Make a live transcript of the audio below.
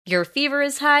Your fever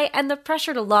is high and the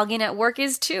pressure to log in at work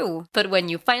is too. But when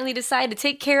you finally decide to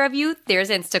take care of you, there's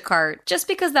Instacart. Just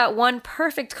because that one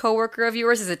perfect coworker of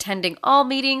yours is attending all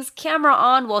meetings, camera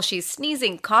on while she's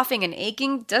sneezing, coughing, and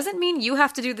aching, doesn't mean you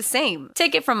have to do the same.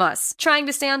 Take it from us. Trying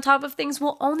to stay on top of things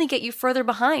will only get you further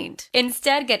behind.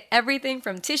 Instead, get everything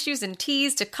from tissues and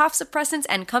teas to cough suppressants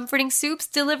and comforting soups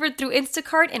delivered through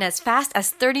Instacart in as fast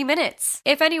as 30 minutes.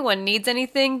 If anyone needs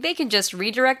anything, they can just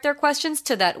redirect their questions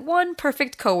to that one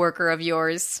perfect coworker of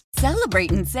yours. Celebrate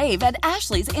and save at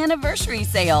Ashley's Anniversary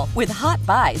Sale. With Hot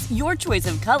Buys, your choice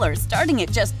of colors starting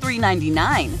at just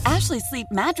 $3.99. Ashley Sleep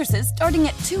mattresses starting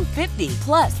at $2.50.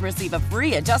 Plus, receive a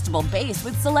free adjustable base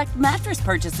with select mattress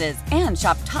purchases. And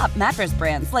shop top mattress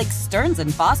brands like Stearns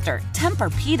 & Foster,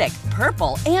 Tempur-Pedic,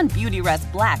 Purple, and Beautyrest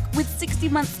Black with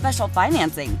 60-month special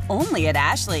financing. Only at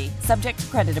Ashley. Subject to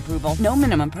credit approval. No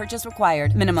minimum purchase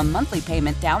required. Minimum monthly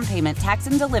payment, down payment, tax,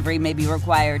 and delivery may be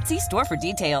required. See store for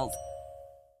details.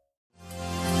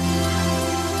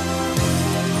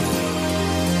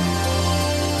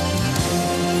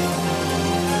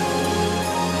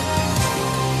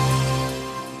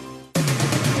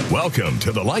 Welcome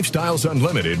to the Lifestyles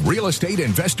Unlimited Real Estate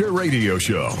Investor Radio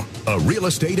Show, a real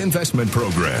estate investment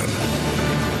program.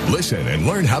 Listen and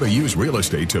learn how to use real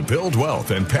estate to build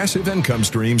wealth and passive income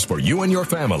streams for you and your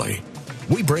family.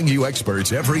 We bring you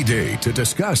experts every day to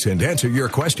discuss and answer your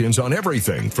questions on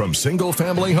everything from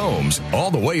single-family homes all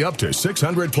the way up to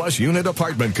 600-plus unit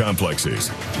apartment complexes.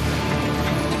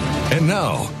 And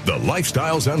now, the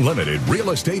Lifestyles Unlimited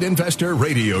Real Estate Investor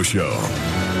Radio Show.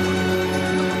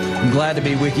 I'm glad to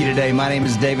be with you today. My name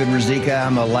is David Rizika.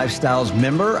 I'm a Lifestyles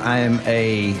member. I am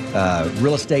a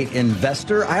real estate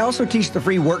investor. I also teach the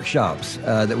free workshops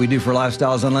that we do for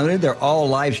Lifestyles Unlimited. They're all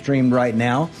live streamed right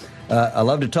now. I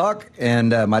love to talk,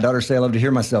 and my daughters say I love to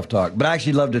hear myself talk. But I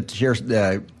actually love to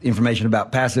share information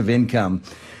about passive income.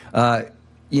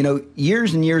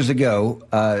 Years and years ago,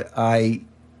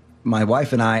 my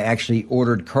wife and I actually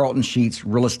ordered Carlton Sheets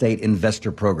Real Estate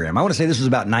Investor Program. I want to say this was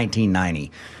about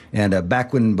 1990. And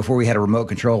before we had a remote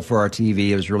control for our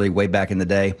TV, it was really way back in the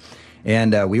day.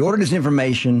 And we ordered his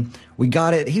information. We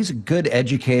got it. He's a good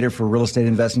educator for real estate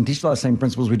investing. Teaches a lot of the same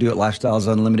principles we do at Lifestyles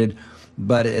Unlimited.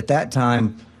 But at that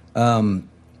time,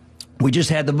 we just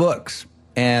had the books.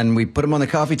 And we put them on the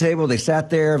coffee table. They sat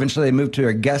there. Eventually, they moved to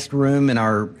a guest room in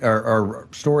our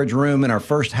storage room in our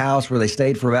first house, where they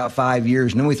stayed for about 5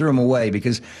 years. And then we threw them away,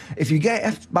 because if you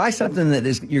buy something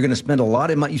you're going to spend a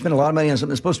lot of money, you spend a lot of money on something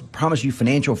that's supposed to promise you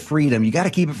financial freedom, you got to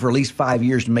keep it for at least 5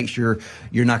 years to make sure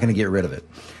you're not going to get rid of it.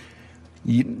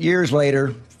 Years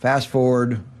later, fast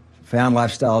forward, found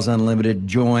Lifestyles Unlimited,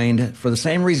 joined for the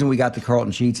same reason we got the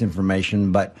Carlton Sheets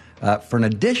information, but for an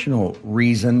additional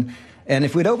reason. And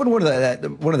if we'd opened one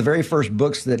of the very first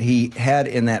books that he had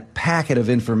in that packet of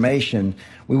information,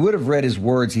 we would have read his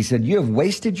words. He said, "You have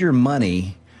wasted your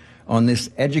money on this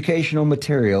educational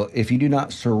material if you do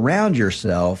not surround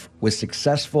yourself with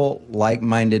successful,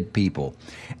 like-minded people."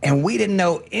 And we didn't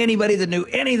know anybody that knew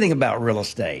anything about real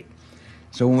estate.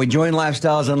 So when we joined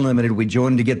Lifestyles Unlimited, we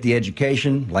joined to get the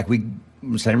education,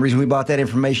 same reason we bought that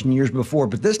information years before,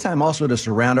 but this time also to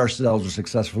surround ourselves with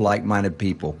successful, like-minded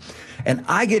people. And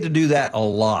I get to do that a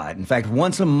lot. In fact,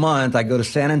 once a month, I go to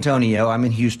San Antonio. I'm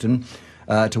in Houston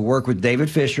to work with David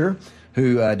Fisher,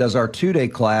 who does our 2-day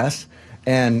class,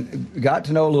 and got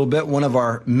to know a little bit one of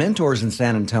our mentors in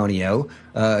San Antonio,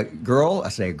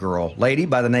 lady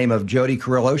by the name of Jody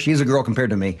Carrillo. She's a girl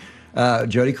compared to me.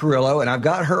 Jody Carrillo, and I've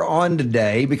got her on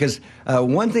today because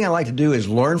one thing I like to do is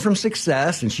learn from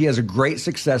success, and she has a great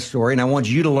success story, and I want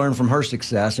you to learn from her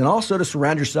success, and also to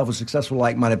surround yourself with successful,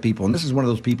 like-minded people. And this is one of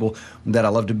those people that I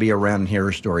love to be around and hear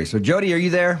her story. So, Jody, are you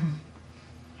there?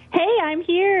 Hey, I'm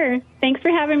here. Thanks for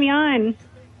having me on.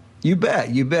 You bet.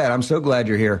 I'm so glad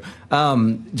you're here.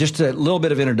 Just a little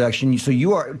bit of introduction. So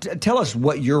tell us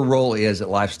what your role is at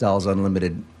Lifestyles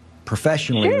Unlimited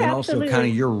professionally, sure, and then absolutely. also kind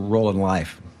of your role in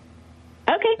life.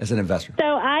 Okay. As an investor. So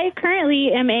I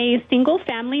currently am a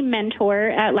single-family mentor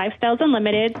at Lifestyles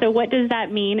Unlimited. So what does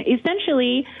that mean?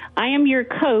 Essentially, I am your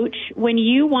coach when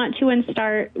you want to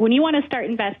start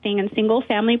investing in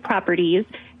single-family properties,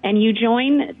 and you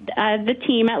join the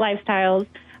team at Lifestyles.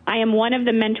 I am one of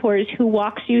the mentors who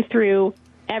walks you through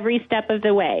every step of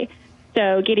the way.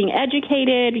 So getting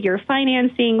educated, your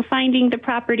financing, finding the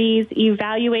properties,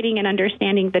 evaluating and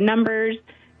understanding the numbers,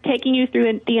 taking you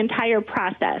through the entire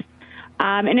process.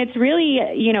 And it's really,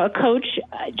 a coach,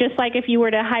 just like if you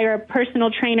were to hire a personal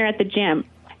trainer at the gym.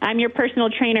 I'm your personal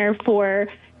trainer for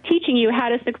teaching you how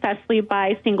to successfully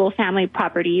buy single-family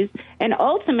properties and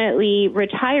ultimately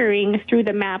retiring through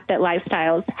the map that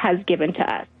Lifestyles has given to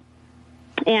us.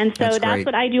 And so that's great.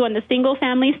 what I do on the single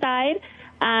family side.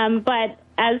 But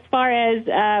as far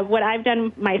as what I've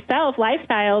done myself,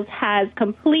 Lifestyles has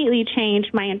completely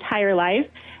changed my entire life.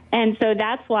 And so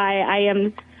that's why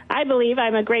I believe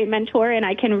I'm a great mentor, and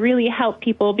I can really help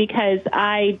people because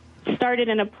I started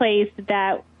in a place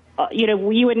that,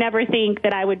 you would never think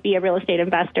that I would be a real estate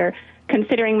investor,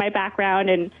 considering my background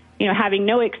and, having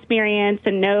no experience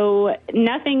and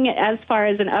nothing as far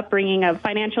as an upbringing of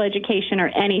financial education or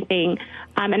anything.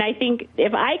 And I think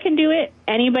if I can do it,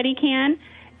 anybody can.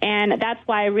 And that's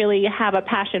why I really have a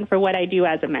passion for what I do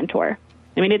as a mentor.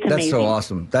 I mean, it's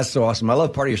amazing. That's so awesome. I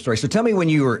love part of your story. So tell me when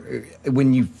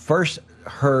you first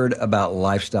heard about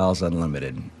Lifestyles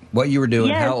Unlimited, what you were doing,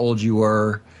 Yes. how old you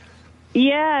were.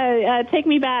 Yeah, take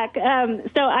me back.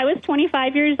 So I was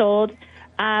 25 years old.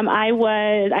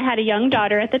 I had a young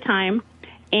daughter at the time.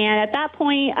 And at that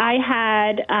point, I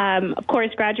had, of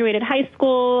course, graduated high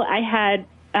school. I had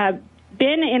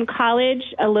been in college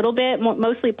a little bit,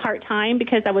 mostly part-time,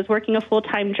 because I was working a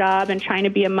full-time job and trying to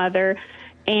be a mother.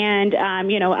 And,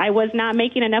 I was not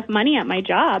making enough money at my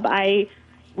job. I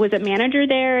was a manager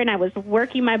there, and I was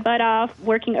working my butt off,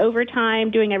 working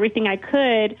overtime, doing everything I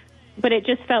could. But it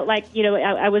just felt like,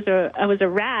 I was a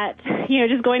rat,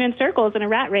 just going in circles in a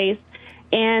rat race.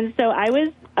 And so I was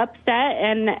upset,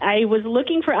 and I was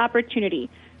looking for opportunity.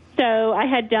 So I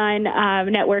had done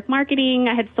network marketing.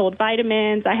 I had sold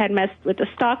vitamins. I had messed with the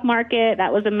stock market.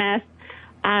 That was a mess.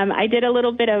 I did a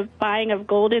little bit of buying of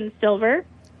gold and silver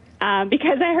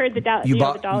because I heard the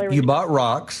dollar. You bought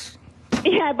rocks.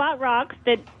 Yeah, I bought rocks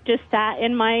that just sat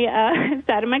in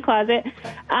my closet.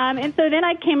 And so then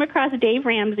I came across Dave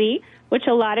Ramsey, which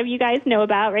a lot of you guys know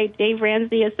about, right? Dave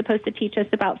Ramsey is supposed to teach us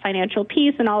about financial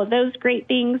peace and all of those great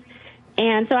things.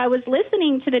 And so I was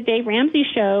listening to the Dave Ramsey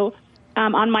show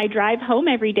on my drive home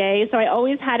every day, so I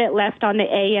always had it left on the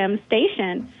AM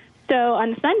station. So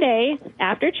on Sunday,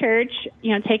 after church,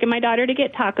 taking my daughter to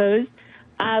get tacos,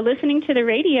 listening to the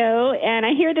radio, and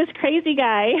I hear this crazy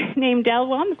guy named Del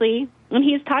Walmsley, and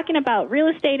he's talking about real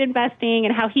estate investing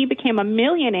and how he became a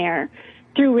millionaire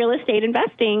through real estate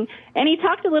investing. And he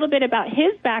talked a little bit about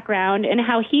his background and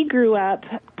how he grew up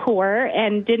poor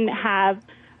and didn't have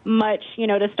much,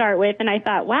 to start with. And I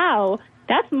thought, wow,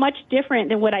 that's much different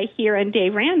than what I hear on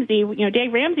Dave Ramsey.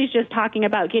 Dave Ramsey's just talking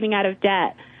about getting out of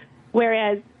debt,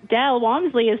 whereas Del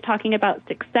Walmsley is talking about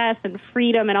success and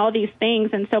freedom and all these things.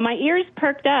 And so my ears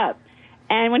perked up.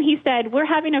 And when he said, we're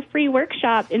having a free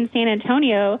workshop in San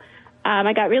Antonio,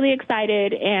 I got really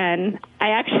excited, and I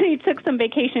actually took some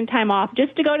vacation time off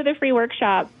just to go to the free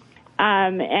workshop.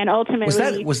 And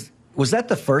ultimately, was that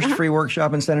the first free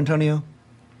workshop in San Antonio?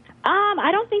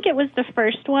 I don't think it was the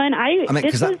first one.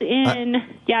 This was back in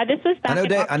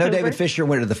October. I know David Fisher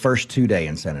went to the first 2-day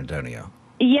in San Antonio.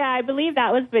 Yeah, I believe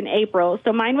that was in April.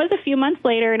 So mine was a few months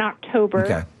later in October.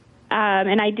 Okay.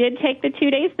 And I did take the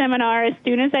 2-day seminar as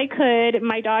soon as I could.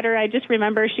 My daughter, I just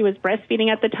remember she was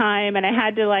breastfeeding at the time, and I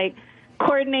had to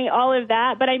coordinate all of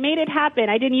that. But I made it happen.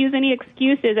 I didn't use any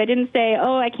excuses. I didn't say,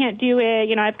 oh, I can't do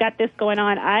it. I've got this going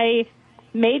on. I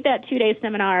made that 2-day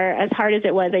seminar as hard as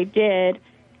it was. I did.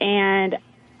 And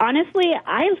honestly,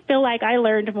 I feel like I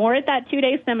learned more at that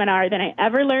 2-day seminar than I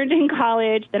ever learned in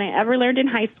college, than I ever learned in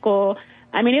high school.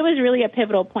 I mean, it was really a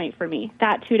pivotal point for me,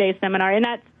 that 2-day seminar. And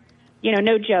that's,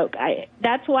 no joke.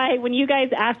 That's why when you guys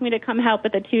asked me to come help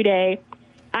at the 2-day,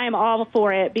 I am all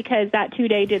for it, because that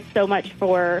 2-day did so much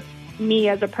for me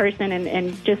as a person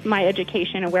and just my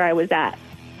education and where I was at.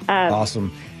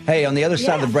 Awesome. Hey, on the other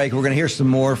side of the break, we're going to hear some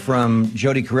more from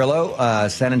Jody Carrillo,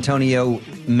 San Antonio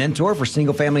mentor for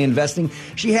single-family investing.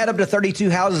 She had up to 32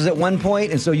 houses at one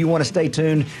point, and so you want to stay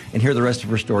tuned and hear the rest of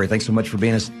her story. Thanks so much for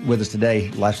being with us today,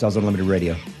 Lifestyles Unlimited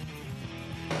Radio.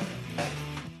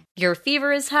 Your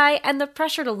fever is high and the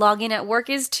pressure to log in at work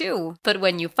is too. But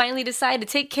when you finally decide to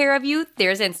take care of you,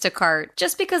 there's Instacart.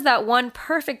 Just because that one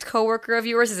perfect coworker of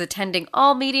yours is attending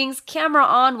all meetings, camera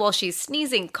on while she's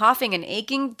sneezing, coughing, and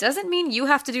aching, doesn't mean you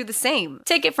have to do the same.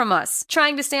 Take it from us.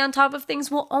 Trying to stay on top of things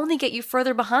will only get you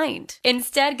further behind.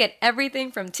 Instead, get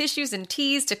everything from tissues and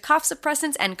teas to cough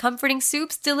suppressants and comforting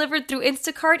soups delivered through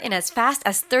Instacart in as fast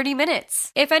as 30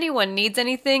 minutes. If anyone needs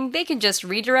anything, they can just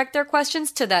redirect their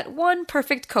questions to that one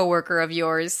perfect coworker of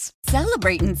yours.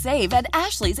 Celebrate and save at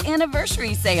Ashley's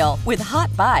Anniversary Sale. With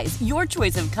Hot Buys, your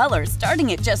choice of colors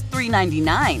starting at just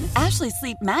 $3.99. Ashley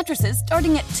Sleep mattresses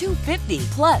starting at $2.50.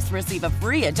 Plus, receive a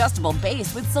free adjustable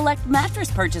base with select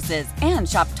mattress purchases. And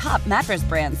shop top mattress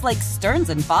brands like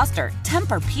Stearns & Foster,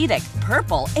 Tempur-Pedic,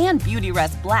 Purple, and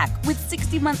Beautyrest Black with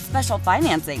 60-month special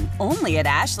financing. Only at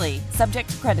Ashley. Subject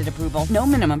to credit approval. No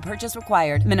minimum purchase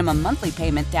required. Minimum monthly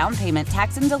payment, down payment,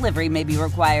 tax, and delivery may be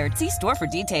required. See store for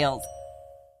details.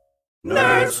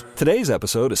 Nerds! Today's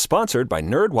episode is sponsored by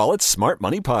NerdWallet's Smart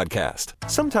Money Podcast.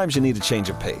 Sometimes you need a change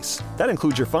of pace. That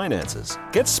includes your finances.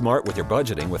 Get smart with your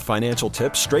budgeting with financial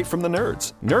tips straight from the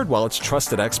nerds. NerdWallet's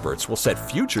trusted experts will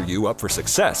set future you up for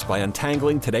success by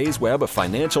untangling today's web of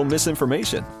financial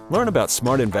misinformation. Learn about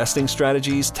smart investing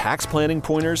strategies, tax planning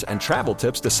pointers, and travel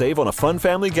tips to save on a fun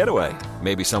family getaway.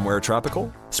 Maybe somewhere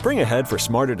tropical? Spring ahead for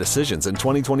smarter decisions in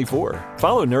 2024.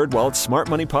 Follow NerdWallet's Smart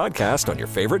Money Podcast on your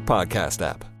favorite podcast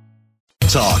app.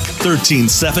 Talk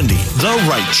 1370, the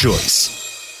right choice.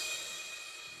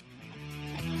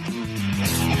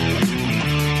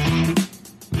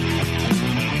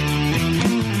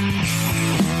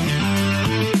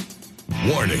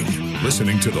 Warning,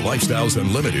 listening to the Lifestyles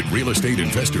Unlimited Real Estate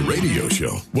Investor Radio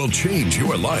Show will change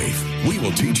your life. We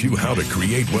will teach you how to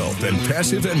create wealth and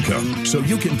passive income so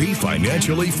you can be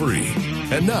financially free.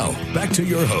 And now, back to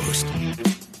your host.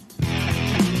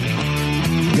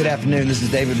 Good afternoon. This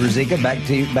is David Ruzicka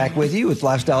back with you with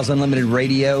Lifestyles Unlimited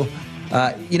Radio.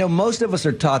 Most of us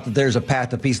are taught that there's a path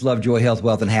to peace, love, joy, health,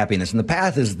 wealth, and happiness. And the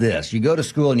path is this. You go to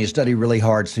school and you study really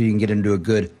hard so you can get into a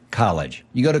good college.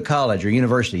 You go to college or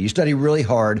university. You study really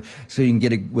hard so you can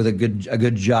get a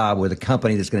good job with a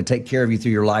company that's going to take care of you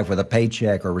through your life with a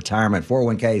paycheck or retirement,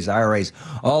 401ks, IRAs,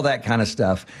 all that kind of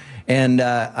stuff. And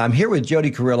I'm here with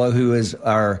Jody Carrillo, who is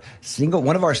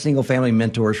one of our single-family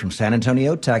mentors from San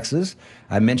Antonio, Texas.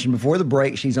 I mentioned before the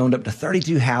break she's owned up to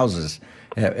 32 houses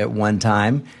at one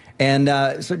time.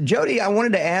 And so, Jody, I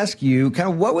wanted to ask you kind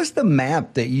of what was the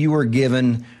map that you were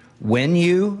given when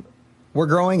you were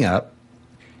growing up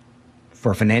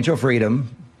for financial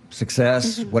freedom,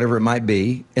 success, whatever it might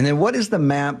be? And then what is the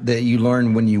map that you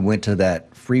learned when you went to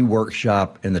that free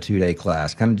workshop in the 2-day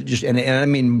class? Kind of just, and I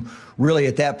mean, really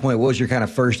at that point, what was your kind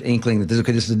of first inkling that this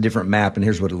is a different map and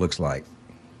here's what it looks like?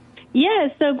 Yeah,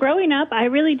 so growing up, I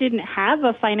really didn't have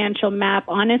a financial map,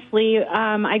 honestly.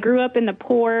 I grew up in the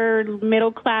poor,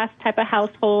 middle-class type of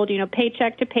household,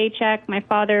 paycheck to paycheck. My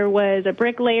father was a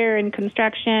bricklayer in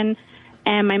construction,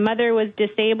 and my mother was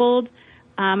disabled,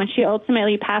 and she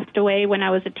ultimately passed away when I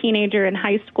was a teenager in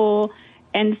high school.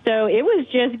 And so it was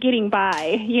just getting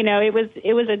by.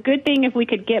 It was a good thing if we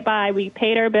could get by. We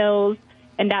paid our bills,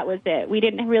 and that was it. We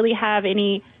didn't really have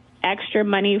any extra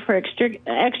money for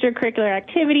extracurricular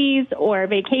activities or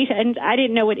vacations. I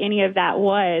didn't know what any of that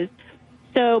was.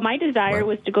 So my desire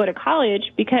was to go to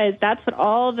college because that's what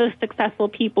all the successful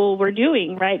people were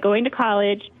doing, right? Going to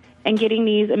college and getting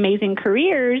these amazing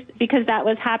careers because that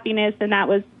was happiness and that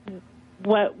was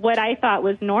what I thought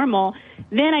was normal.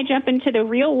 Then I jump into the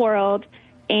real world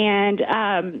and,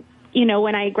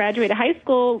 when I graduated high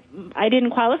school, I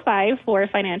didn't qualify for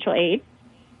financial aid.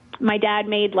 My dad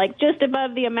made just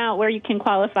above the amount where you can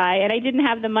qualify, and I didn't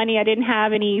have the money. I didn't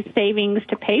have any savings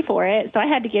to pay for it, so I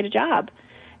had to get a job.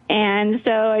 And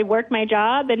so I worked my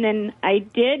job, and then I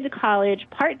did college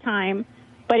part-time,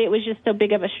 but it was just so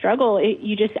big of a struggle.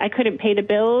 I couldn't pay the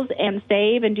bills and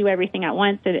save and do everything at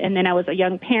once, and then I was a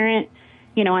young parent,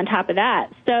 on top of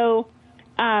that. So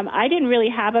I didn't really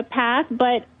have a path,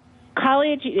 but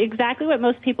college, exactly what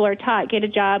most people are taught, get a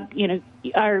job,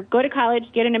 or go to college,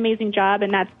 get an amazing job,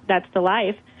 and that's the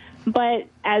life. But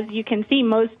as you can see,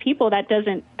 most people that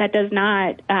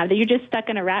you're just stuck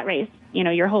in a rat race,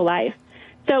 your whole life.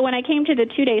 So when I came to the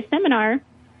 2-day seminar,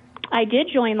 I did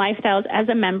join Lifestyles as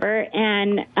a member,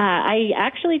 and I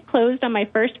actually closed on my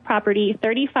first property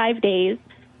 35 days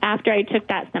after I took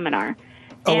that seminar.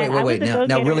 Oh, wait.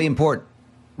 Now, really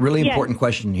important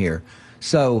question here.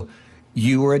 So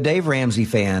you were a Dave Ramsey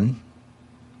fan.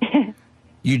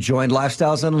 You joined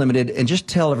Lifestyles Unlimited, and just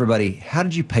tell everybody, how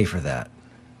did you pay for that?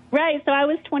 Right. So I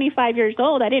was 25 years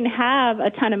old. I didn't have a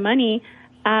ton of money.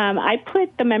 I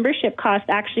put the membership cost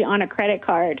actually on a credit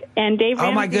card. And Dave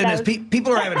Ramsey, oh, my goodness.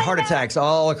 People are having heart attacks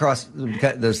all across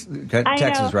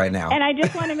Texas right now. And I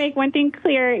just want to make one thing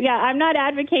clear. Yeah, I'm not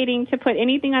advocating to put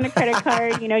anything on a credit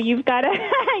card. You've got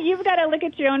to look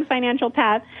at your own financial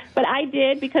path. But I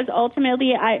did because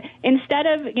ultimately, instead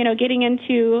of, getting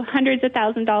into hundreds of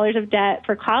thousands of dollars of debt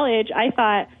for college, I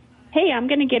thought, hey, I'm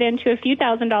going to get into a few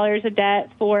 $1,000s of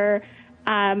debt for a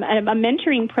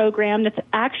mentoring program that's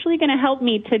actually going to help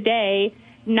me today,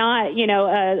 not,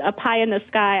 a pie in the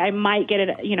sky. I might get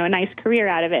a nice career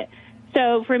out of it.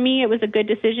 So for me, it was a good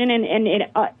decision, and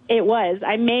it was.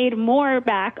 I made more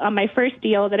back on my first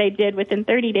deal that I did within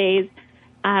 30 days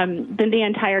than the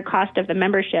entire cost of the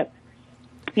membership.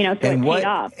 So it paid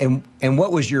off. And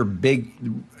what was your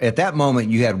at that moment,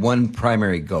 you had one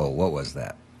primary goal. What was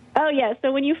that? Oh, yeah.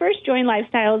 So when you first join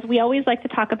Lifestyles, we always like to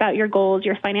talk about your goals,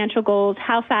 your financial goals.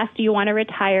 How fast do you want to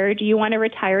retire? Do you want to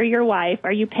retire your wife?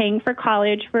 Are you paying for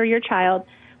college for your child?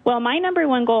 Well, my number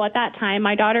one goal at that time,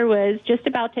 my daughter was just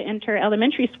about to enter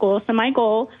elementary school. So my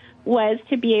goal was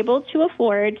to be able to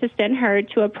afford to send her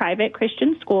to a private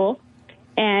Christian school.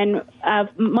 And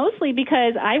mostly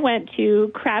because I went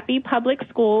to crappy public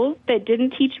schools that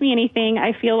didn't teach me anything.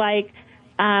 I feel like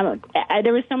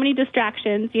there was so many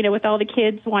distractions, with all the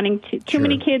kids wanting too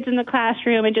many kids in the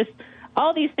classroom and just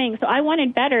all these things. So I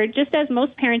wanted better, just as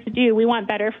most parents do. We want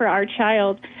better for our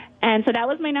child. And so that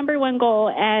was my number one goal.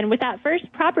 And with that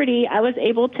first property, I was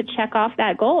able to check off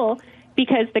that goal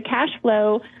because the cash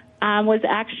flow was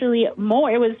actually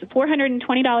more. It was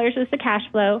 $420 was the cash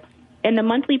flow, and the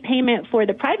monthly payment for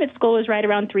the private school was right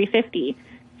around $350.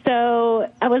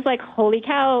 So I was like, holy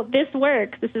cow, this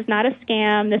works. This is not a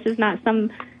scam. This is not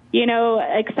some,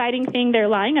 exciting thing they're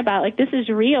lying about. Like, this is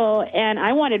real, and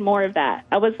I wanted more of that.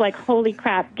 I was like, holy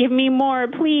crap, give me more,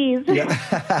 please.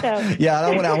 Yeah, yeah.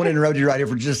 I want to interrupt you right here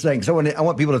for just a second. So I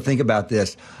want people to think about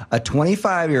this. A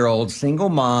 25-year-old single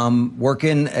mom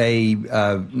working a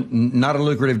not a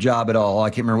lucrative job at all. I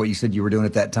can't remember what you said you were doing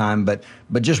at that time, but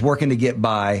just working to get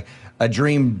by. A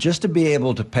dream just to be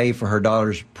able to pay for her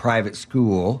daughter's private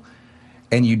school,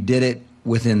 and you did it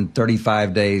within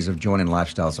 35 days of joining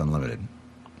Lifestyles Unlimited.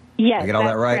 Yes, I get all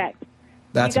that right? Correct.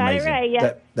 That's you got amazing. It right,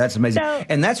 yes. That's amazing. So,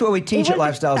 and that's what we teach at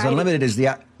Lifestyles exciting. Unlimited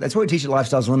that's what we teach at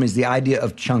Lifestyles Unlimited is the idea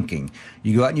of chunking.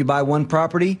 You go out and you buy one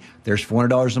property, there's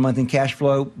 $400 a month in cash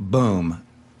flow, boom.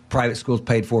 Private school's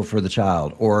paid for the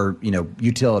child, or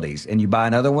utilities, and you buy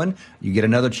another one, you get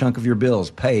another chunk of your bills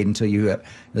paid until you.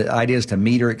 The idea is to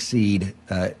meet or exceed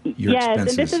your expenses. Yes, and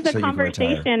this is a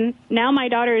conversation. Now my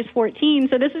daughter is 14,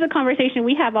 so this is a conversation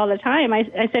we have all the time. I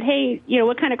said, hey,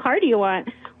 what kind of car do you want?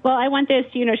 Well, I want this.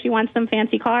 She wants some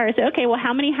fancy car. I said, okay, well,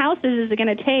 how many houses is it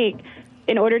going to take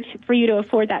in order for you to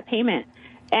afford that payment?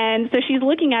 And so she's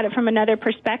looking at it from another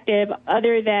perspective,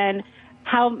 other than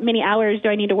how many hours do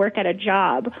I need to work at a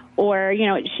job? Or,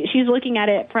 she's looking at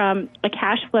it from a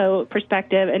cash flow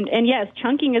perspective. And yes,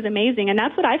 chunking is amazing. And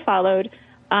that's what I followed.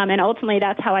 And ultimately,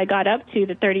 that's how I got up to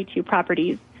the 32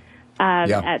 properties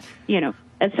at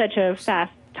such a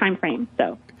fast time frame.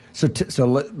 So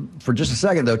for just a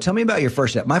second, though, tell me about your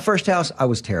first house. My first house, I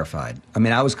was terrified. I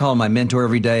mean, I was calling my mentor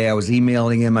every day. I was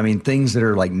emailing him. I mean, things that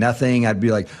are like nothing. I'd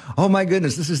be like, oh, my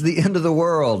goodness, this is the end of the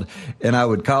world. And I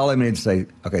would call him and he'd say,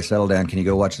 okay, settle down. Can you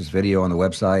go watch this video on the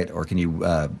website? Or can you,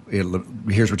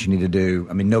 here's what you need to do.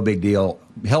 I mean, no big deal.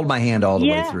 Held my hand all the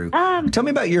way through. Tell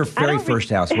me about your very first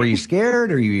house. Were you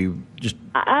scared or you just...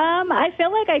 I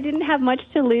feel like I didn't have much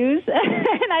to lose.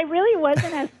 And I really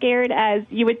wasn't as scared as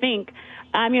you would think.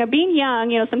 Being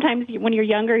young, sometimes when you're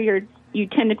younger, you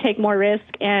tend to take more risk.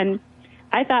 And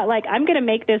I thought, like, I'm going to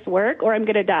make this work or I'm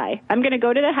going to die. I'm going to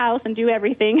go to the house and do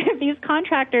everything. If these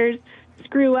contractors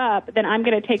screw up, then I'm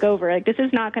going to take over. Like, this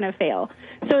is not going to fail.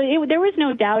 So there was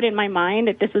no doubt in my mind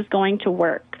that this was going to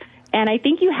work. And I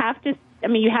think you have to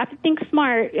think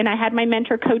smart. And I had my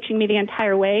mentor coaching me the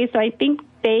entire way. So I think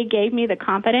they gave me the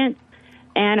confidence.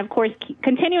 And, of course,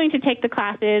 continuing to take the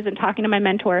classes and talking to my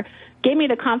mentor gave me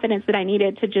the confidence that I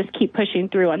needed to just keep pushing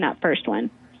through on that first one.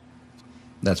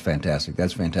 That's fantastic.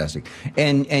 That's fantastic.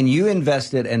 And you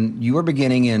invested, and you were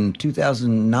beginning in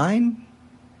 2009?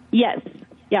 Yes.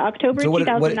 Yeah, October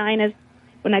 2009 is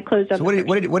when I closed on so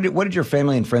what did your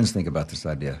family and friends think about this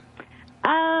idea?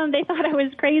 They thought I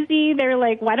was crazy. They're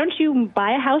like, why don't you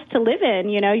buy a house to live in?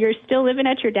 You're still living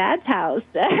at your dad's house.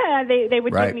 They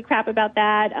would give me crap about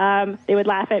that. They would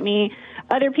laugh at me.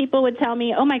 Other people would tell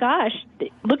me, oh, my gosh,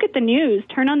 look at the news.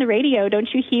 Turn on the radio. Don't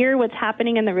you hear what's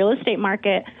happening in the real estate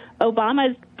market?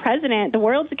 Obama's president. The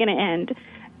world's going to end.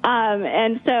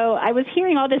 And so I was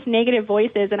hearing all this negative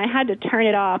voices, and I had to turn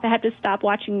it off. I had to stop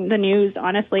watching the news,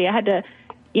 honestly. I had to...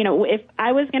 if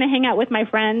I was going to hang out with my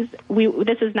friends,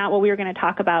 this is not what we were going to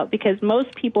talk about, because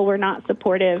most people were not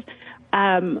supportive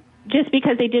just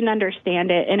because they didn't understand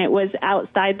it, and it was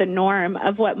outside the norm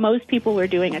of what most people were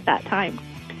doing at that time.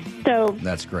 So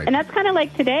that's great. And that's kind of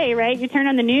like today, right? You turn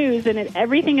on the news, and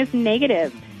everything is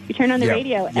negative. You turn on the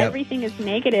radio, everything is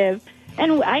negative.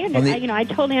 And I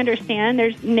totally understand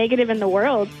there's negative in the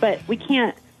world, but we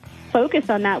can't focus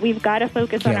on that. We've got to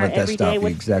focus on our everyday. You're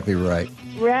exactly right.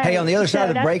 Right. Hey, on the other side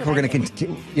of the break, we're going to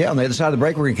continue. Yeah, on the other side of the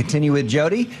break, we're going to continue with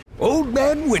Jody. Old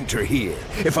Man Winter here.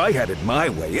 If I had it my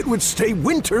way, it would stay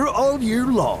winter all year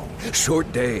long.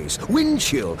 Short days, wind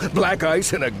chill, black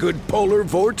ice, and a good polar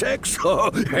vortex.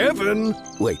 Oh, heaven.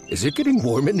 Wait, is it getting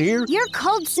warm in here? Your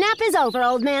cold snap is over,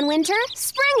 Old Man Winter.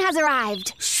 Spring has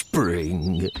arrived.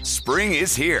 Spring. Spring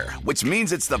is here, which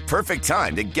means it's the perfect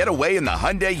time to get away in the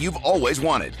Hyundai you've always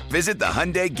wanted. Visit the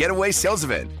Hyundai Getaway Sales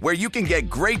Event, where you can get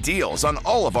great deals on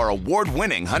all of our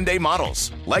award-winning Hyundai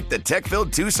models, like the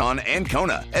tech-filled Tucson and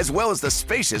Kona, as well as the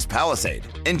spacious Palisade.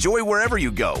 Enjoy wherever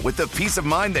you go with the peace of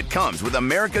mind that comes with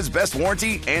America's best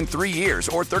warranty and 3 years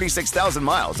or 36,000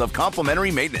 miles of complimentary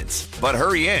maintenance. But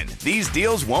hurry in, these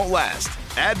deals won't last.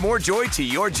 Add more joy to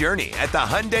your journey at the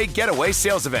Hyundai Getaway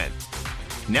Sales Event.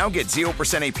 Now get 0%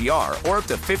 APR or up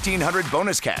to $1,500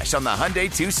 bonus cash on the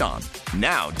Hyundai Tucson.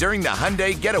 Now, during the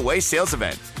Hyundai Getaway Sales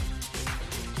Event.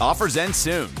 Offers end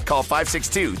soon. Call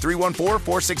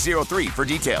 562-314-4603 for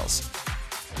details.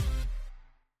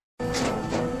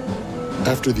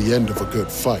 After the end of a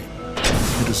good fight,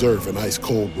 you deserve an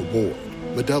ice-cold reward.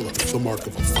 Modelo is the mark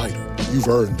of a fighter. You've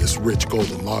earned this rich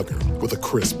golden lager with a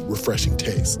crisp, refreshing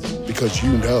taste. Because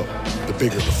you know, the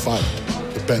bigger the fight,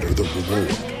 the better the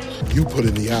reward. You put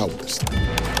in the hours,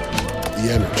 the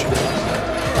energy,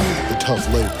 the tough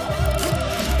labor.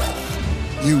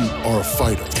 You are a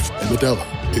fighter, and Modelo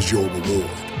is your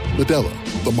reward. Modelo,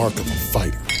 the mark of a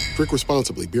fighter. Drink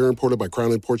responsibly. Beer imported by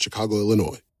Crown Imports, Chicago,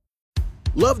 Illinois.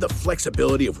 Love the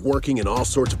flexibility of working in all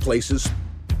sorts of places?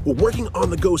 Well, working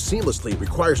on the go seamlessly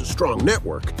requires a strong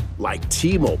network like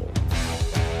T-Mobile.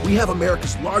 We have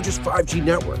America's largest 5G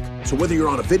network, so whether you're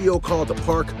on a video call at the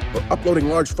park or uploading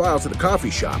large files at a coffee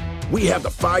shop, we have the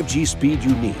 5G speed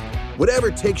you need.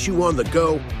 Whatever takes you on the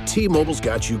go, T-Mobile's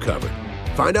got you covered.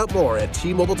 Find out more at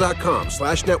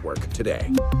T-Mobile.com/network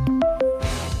today.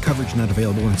 Coverage not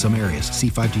available in some areas. See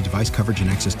 5G device coverage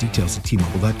and access details at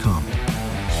T-Mobile.com.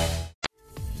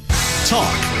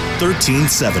 Talk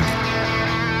 1370.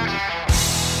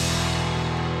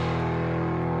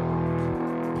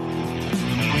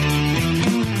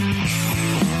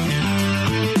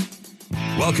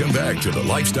 Welcome back to the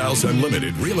Lifestyles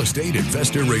Unlimited Real Estate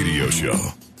Investor Radio Show.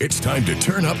 It's time to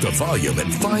turn up the volume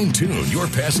and fine-tune your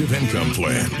passive income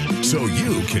plan so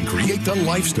you can create the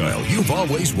lifestyle you've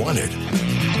always wanted.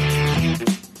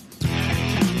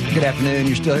 Good afternoon.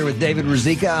 You're still here with David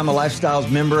Ruzicka. I'm a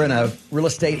Lifestyles member and a real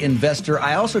estate investor.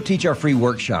 I also teach our free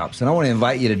workshops, and I want to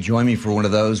invite you to join me for one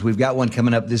of those. We've got one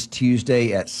coming up this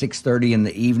Tuesday at 6:30 in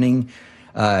the evening.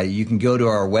 You can go to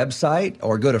our website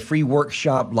or go to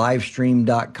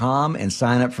freeworkshoplivestream.com and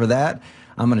sign up for that.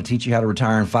 I'm going to teach you how to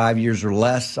retire in 5 years or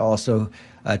less. Also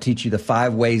teach you the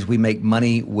 5 ways we make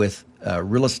money with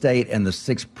real estate and the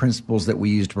 6 principles that we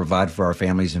use to provide for our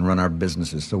families and run our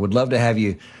businesses. So would love to have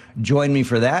you join me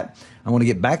for that. I want to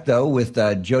get back, though, with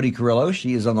Jody Carrillo.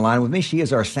 She is on the line with me. She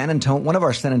is our one of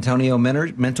our San Antonio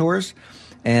mentors.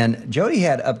 And Jody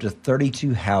had up to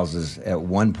 32 houses at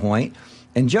one point.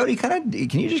 And Jody, can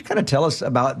you just tell us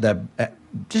about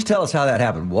tell us how that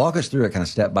happened. Walk us through it kind of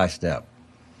step by step.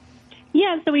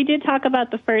 Yeah, so we did talk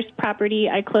about the first property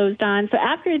I closed on. So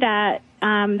after that,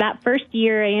 that first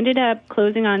year, I ended up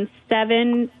closing on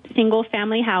 7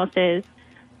 single-family houses.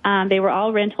 They were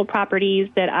all rental properties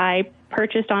that I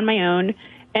purchased on my own.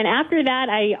 And after that,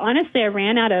 I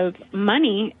ran out of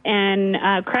money and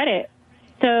credit.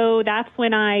 So that's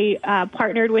when I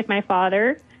partnered with my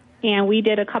father, and we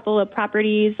did a couple of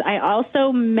properties. I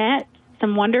also met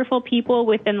some wonderful people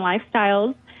within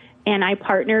Lifestyles, and I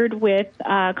partnered with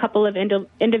a couple of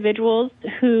individuals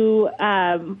who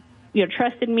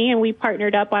trusted me, and we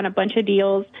partnered up on a bunch of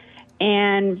deals.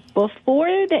 And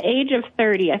before the age of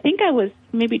 30, I think I was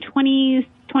maybe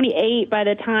 28 by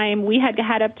the time we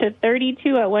had up to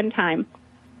 32 at one time.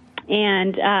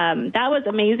 And that was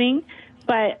amazing.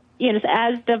 But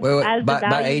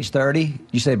by age 30?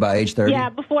 You say by age 30? Yeah,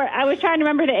 before. I was trying to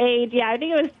remember the age. Yeah, I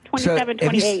think it was 27,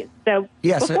 28.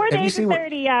 Before the age of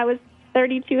 30, I was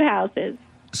 32 houses.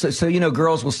 So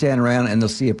girls will stand around and they'll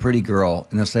see a pretty girl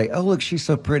and they'll say, "Oh, look, she's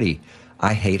so pretty.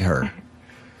 I hate her."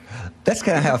 That's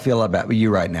kind of how I feel about you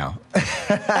right now.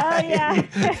 Oh, yeah.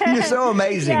 You're so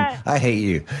amazing. Yeah. I hate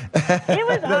you. It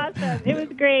was awesome. It was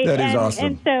great. That is awesome.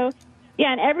 And so,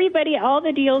 yeah, and everybody, all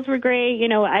the deals were great.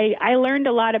 I learned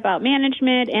a lot about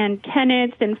management and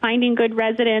tenants and finding good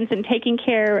residents and taking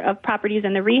care of properties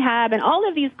in the rehab and all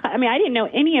of these. I didn't know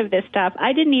any of this stuff.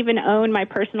 I didn't even own my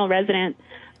personal residence.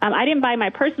 I didn't buy my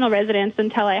personal residence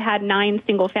until I had 9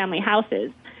 single-family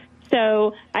houses.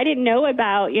 So I didn't know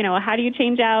about, how do you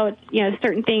change out,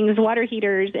 certain things, water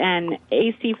heaters and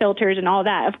AC filters and all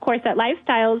that. Of course, at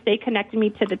Lifestyles, they connected me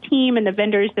to the team and the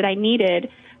vendors that I needed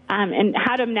and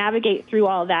how to navigate through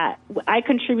all that. I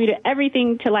contributed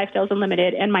everything to Lifestyles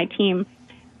Unlimited and my team.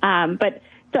 But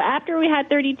so after we had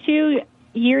 32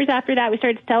 years after that, we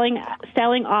started selling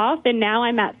off, and now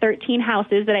I'm at 13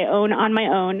 houses that I own on my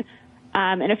own,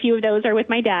 and a few of those are with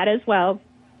my dad as well.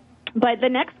 But the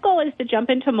next goal is to jump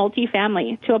into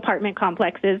multifamily, to apartment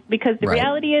complexes, because the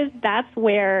reality is that's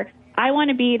where I want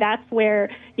to be. That's where,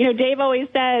 Dave always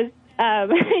says,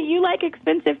 you like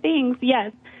expensive things.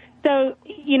 Yes. So,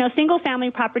 single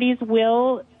family properties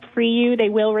will free you. They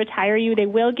will retire you. They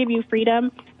will give you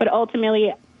freedom. But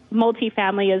ultimately,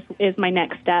 multifamily is my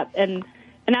next step. And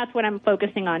that's what I'm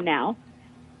focusing on now.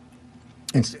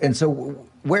 And so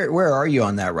where are you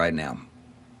on that right now?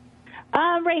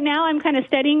 Right now, I'm kind of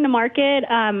studying the market.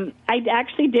 I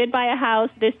actually did buy a house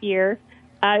this year.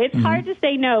 It's hard to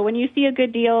say no when you see a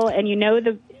good deal and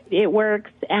it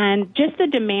works. And just the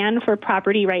demand for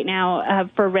property right now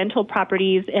for rental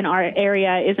properties in our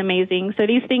area is amazing. So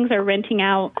these things are renting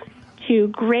out to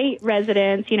great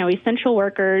residents, essential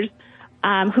workers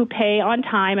who pay on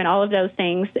time and all of those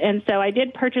things. And so I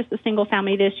did purchase a single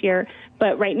family this year.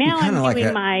 But right now I'm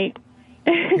doing my...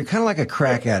 You're kind of like a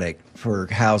crack addict for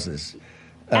houses.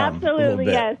 Absolutely,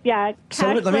 yes. Yeah. So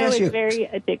Cash let me flow ask you, is very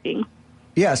addicting.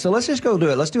 Yeah, so let's just go do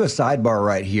it. Let's do a sidebar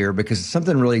right here because it's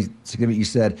something really significant you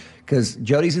said. Because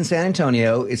Jody's in San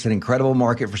Antonio. It's an incredible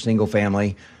market for single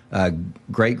family.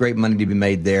 Great money to be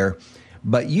made there.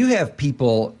 But you have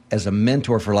people as a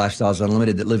mentor for Lifestyles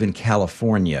Unlimited that live in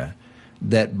California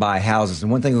that buy houses.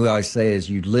 And one thing we always say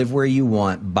is you live where you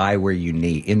want, buy where you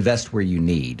need, invest where you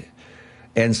need.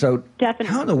 And so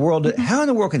Definitely. How in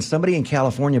the world can somebody in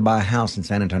California buy a house in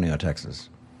San Antonio, Texas?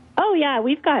 Oh, yeah.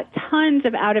 We've got tons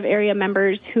of out-of-area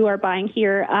members who are buying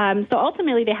here. So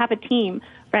ultimately, they have a team,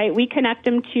 right? We connect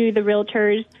them to the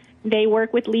realtors. They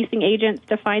work with leasing agents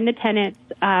to find the tenants.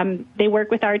 They work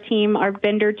with our team, our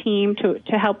vendor team,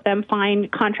 to help them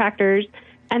find contractors.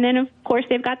 And then, of course,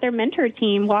 they've got their mentor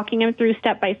team walking them through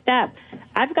step by step.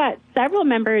 I've got several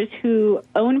members who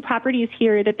own properties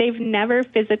here that they've never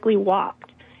physically walked.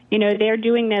 They're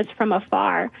doing this from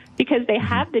afar because they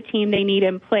have the team they need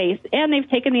in place, and they've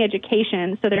taken the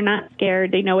education, so they're not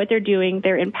scared. They know what they're doing.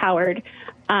 They're empowered.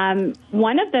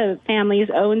 One of the families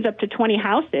owns up to 20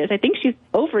 houses. I think she's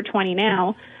over 20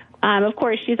 now. Of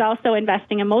course, she's also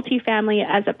investing in multifamily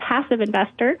as a passive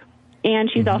investor, and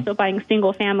she's also buying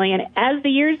single family. And as the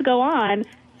years go on,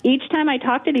 each time I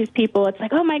talk to these people, it's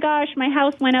like, oh, my gosh, my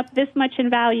house went up this much in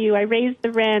value. I raised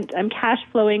the rent. I'm cash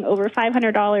flowing over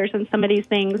 $500 on some of these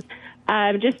things.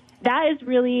 That is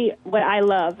really what I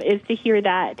love, is to hear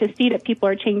that, to see that people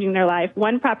are changing their life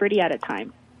one property at a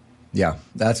time. Yeah,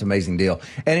 that's an amazing deal.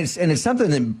 And it's something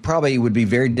that probably would be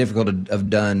very difficult to have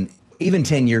done even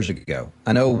 10 years ago.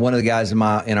 I know one of the guys in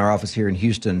our office here in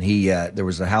Houston, there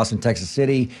was a house in Texas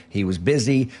City. He was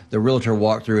busy. The realtor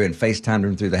walked through and FaceTimed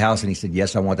him through the house, and he said,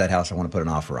 yes, I want that house. I want to put an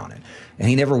offer on it. And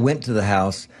he never went to the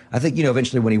house. I think,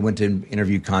 eventually when he went to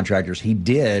interview contractors, he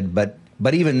did. But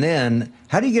even then,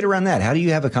 how do you get around that? How do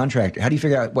you have a contractor? How do you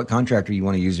figure out what contractor you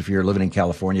want to use if you're living in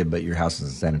California but your house is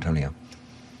in San Antonio?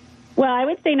 Well, I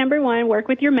would say, number one, work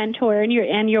with your mentor and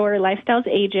your Lifestyles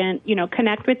agent.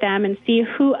 Connect with them and see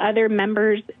who other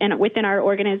members within our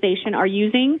organization are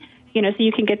using. So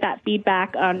you can get that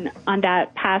feedback on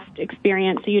that past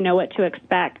experience, so you know what to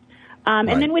expect. Right.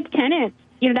 And then with tenants,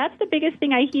 that's the biggest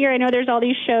thing I hear. I know there's all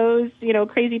these shows,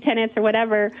 crazy tenants or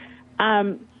whatever.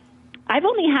 I've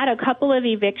only had a couple of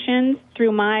evictions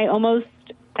through my almost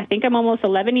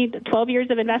 12 years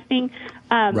of investing.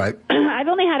 Right. I've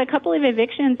only had a couple of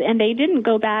evictions, and they didn't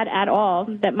go bad at all.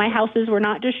 That my houses were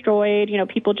not destroyed.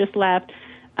 People just left.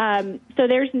 So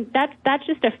that's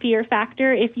just a fear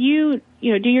factor. If you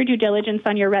do your due diligence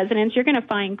on your residents, you're going to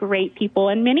find great people,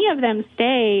 and many of them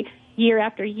stay year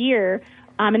after year,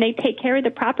 and they take care of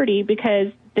the property because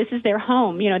this is their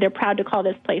home. They're proud to call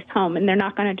this place home, and they're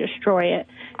not going to destroy it.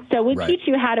 So we teach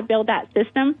you how to build that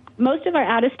system. Most of our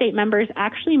out-of-state members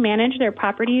actually manage their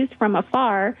properties from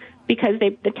afar because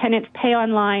the tenants pay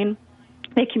online,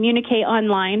 they communicate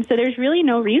online. So there's really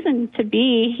no reason to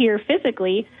be here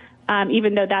physically,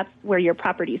 even though that's where your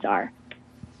properties are.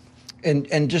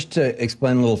 And just to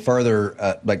explain a little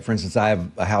further, like, for instance, I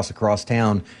have a house across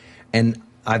town, and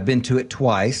I've been to it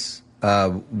twice.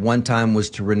 One time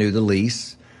was to renew the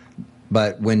lease.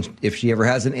 But if she ever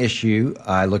has an issue,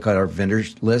 I look at our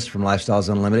vendors list from Lifestyles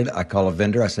Unlimited. I call a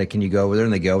vendor. I say, can you go over there?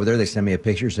 And they go over there. They send me a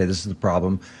picture, say, this is the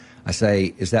problem. I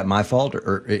say, is that my fault?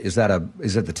 Or is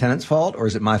it the tenant's fault? Or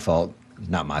is it my fault?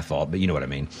 Not my fault, but you know what I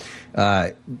mean.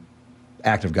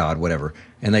 Act of God, whatever.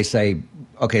 And they say,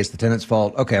 okay, it's the tenant's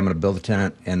fault. Okay, I'm going to bill the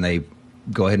tenant. And they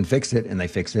go ahead and fix it. And they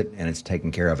fix it. And it's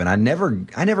taken care of. And I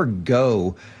never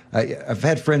go... I've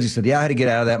had friends who said, yeah, I had to get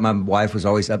out of that. My wife was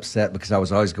always upset because I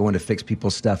was always going to fix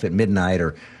people's stuff at midnight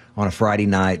or on a Friday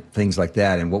night, things like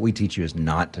that. And what we teach you is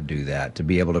not to do that, to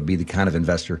be able to be the kind of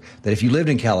investor that if you lived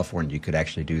in California, you could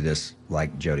actually do this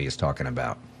like Jody is talking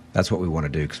about. That's what we want to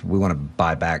do, because we want to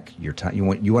buy back your time. You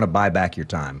want to buy back your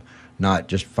time, not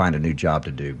just find a new job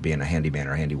to do, being a handyman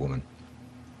or a handywoman.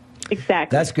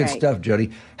 Exactly. That's good stuff,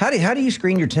 Jody. How do you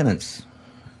screen your tenants?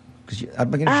 Because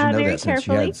I'm beginning to know very that since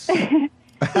carefully. you had.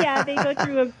 Yeah, they go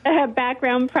through a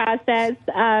background process.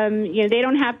 They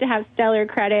don't have to have stellar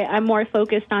credit. I'm more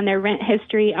focused on their rent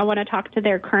history. I want to talk to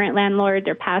their current landlord,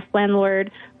 their past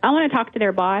landlord. I want to talk to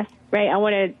their boss, right? I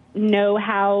want to know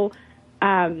how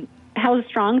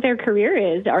strong their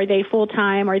career is. Are they full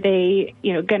time? Are they,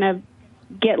 going to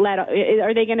get let?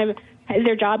 Are they going to? Is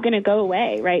their job going to go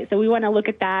away? Right. So we want to look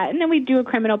at that, and then we do a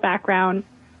criminal background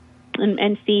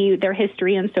and see their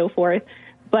history and so forth.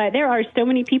 But there are so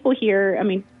many people here. I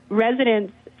mean,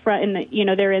 residents,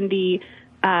 they're in the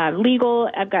legal.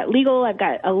 I've got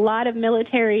a lot of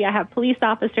military. I have police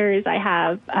officers. I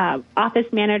have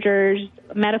office managers,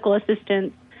 medical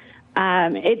assistants.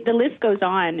 The list goes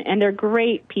on, and they're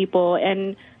great people.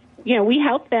 And, we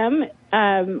help them.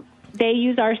 They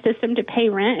use our system to pay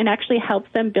rent and actually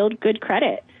helps them build good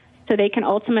credit, so they can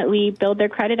ultimately build their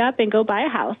credit up and go buy a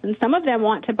house. And some of them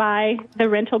want to buy the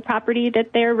rental property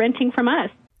that they're renting from us.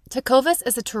 Tecovas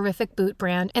is a terrific boot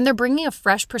brand, and they're bringing a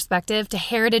fresh perspective to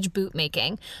heritage boot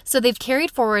making. So they've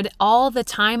carried forward all the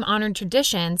time-honored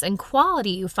traditions and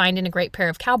quality you find in a great pair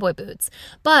of cowboy boots,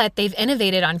 but they've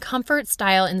innovated on comfort,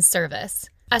 style, and service.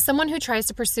 As someone who tries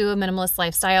to pursue a minimalist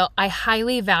lifestyle, I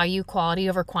highly value quality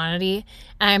over quantity,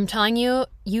 and I'm telling you,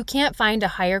 you can't find a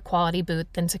higher quality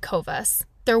boot than Tecovas.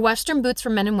 Their Western boots for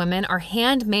men and women are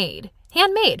handmade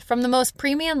from the most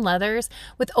premium leathers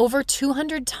with over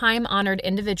 200 time-honored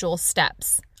individual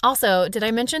steps. Also, did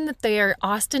I mention that they are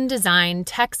Austin-designed,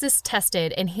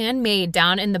 Texas-tested, and handmade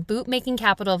down in the boot-making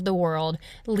capital of the world,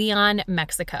 Leon,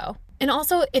 Mexico. And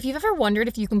also, if you've ever wondered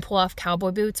if you can pull off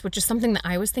cowboy boots, which is something that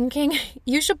I was thinking,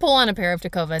 you should pull on a pair of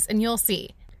Tecovas and you'll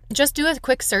see. Just do a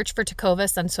quick search for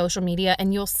Tecovas on social media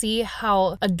and you'll see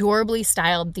how adorably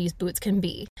styled these boots can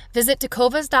be. Visit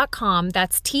tecovas.com,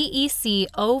 that's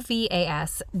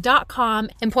TECOVAS.com,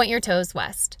 and point your toes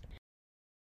west.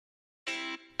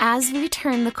 As we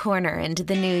turn the corner into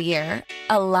the new year,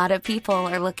 a lot of people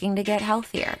are looking to get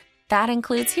healthier. That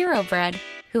includes Hero Bread,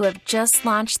 who have just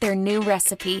launched their new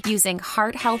recipe using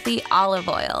heart-healthy olive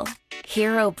oil.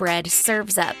 Hero Bread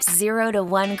serves up 0 to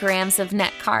 1 grams of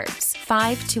net carbs,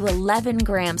 5 to 11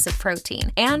 grams of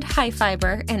protein, and high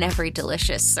fiber in every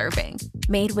delicious serving.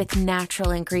 Made with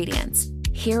natural ingredients,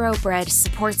 Hero Bread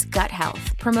supports gut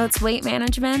health, promotes weight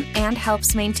management, and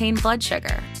helps maintain blood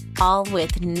sugar. All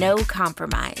with no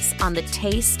compromise on the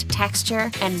taste,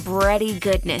 texture, and bready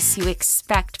goodness you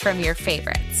expect from your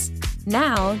favorites.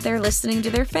 Now they're listening to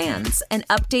their fans and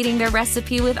updating their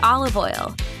recipe with olive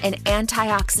oil, an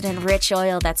antioxidant-rich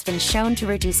oil that's been shown to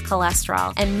reduce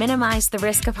cholesterol and minimize the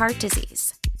risk of heart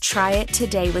disease. Try it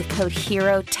today with code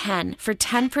HERO10 for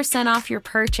 10% off your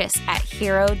purchase at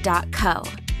hero.co.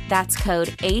 That's code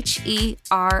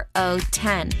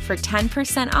HERO10 for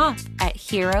 10% off at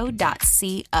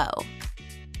hero.co.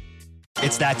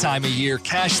 It's that time of year.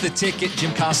 Cash the Ticket.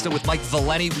 Jim Costa with Mike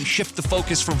Valeni. We shift the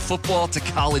focus from football to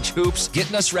college hoops,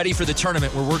 getting us ready for the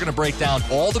tournament where we're going to break down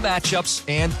all the matchups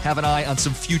and have an eye on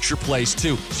some future plays,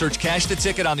 too. Search Cash the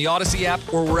Ticket on the Odyssey app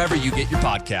or wherever you get your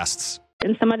podcasts.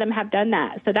 And some of them have done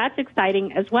that. So that's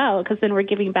exciting as well, because then we're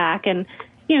giving back and,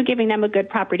 giving them a good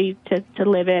property to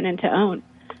live in and to own.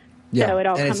 Yeah. So it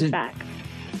all comes back.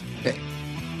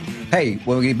 Hey,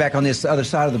 when we get back on this other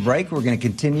side of the break, we're going to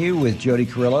continue with Jody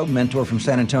Carrillo, mentor from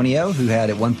San Antonio, who had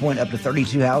at one point up to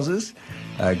 32 houses.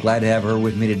 Glad to have her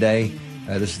with me today.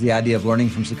 This is the idea of learning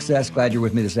from success. Glad you're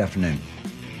with me this afternoon.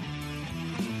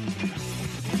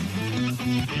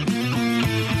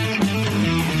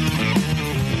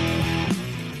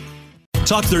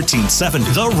 Talk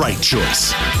 1370, the right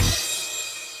choice.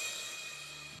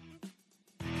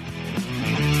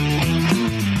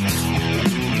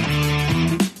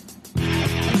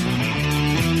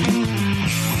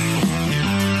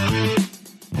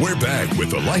 We're back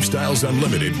with the Lifestyles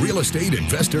Unlimited Real Estate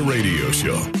Investor Radio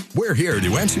Show. We're here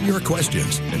to answer your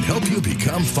questions and help you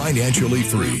become financially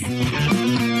free.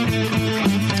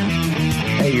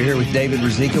 Hey, you're here with David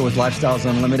Ruzicka with Lifestyles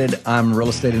Unlimited. I'm a real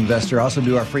estate investor. I also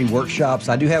do our free workshops.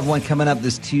 I do have one coming up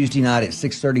this Tuesday night at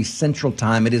 6:30 Central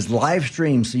Time. It is live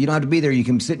streamed, so you don't have to be there. You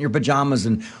can sit in your pajamas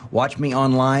and watch me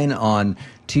online on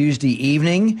Tuesday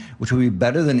evening, which will be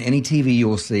better than any TV you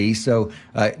will see. So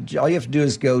all you have to do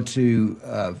is go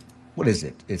to, what is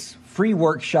it? It's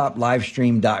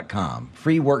freeworkshoplivestream.com.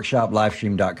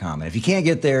 Freeworkshoplivestream.com. And if you can't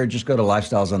get there, just go to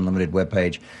Lifestyles Unlimited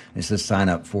webpage and it says sign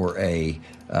up for one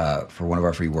of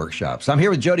our free workshops. So I'm here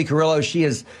with Jody Carrillo. She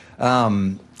is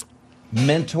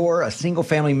mentor, a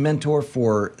single-family mentor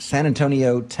for San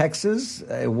Antonio, Texas,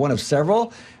 one of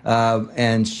several.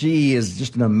 And she is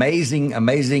just an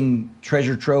amazing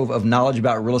treasure trove of knowledge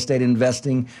about real estate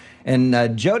investing.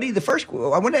 And Jody,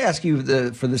 I wanted to ask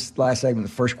you for this last segment,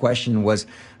 the first question was,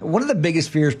 one of the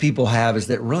biggest fears people have is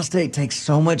that real estate takes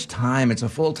so much time. It's a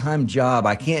full-time job.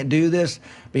 I can't do this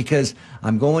because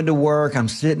I'm going to work, I'm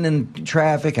sitting in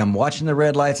traffic, I'm watching the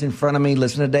red lights in front of me,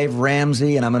 listening to Dave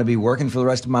Ramsey, and I'm going to be working for the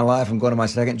rest of my life. I'm going to my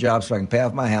second job so I can pay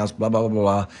off my house, blah, blah, blah,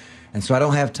 blah. And so I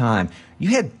don't have time.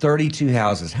 You had 32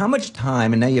 houses. How much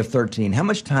time, and now you have 13, how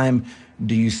much time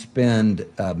do you spend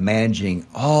managing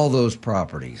all those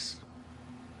properties?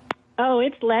 Oh,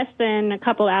 it's less than a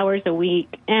couple hours a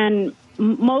week, and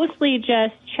mostly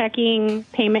just checking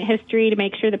payment history to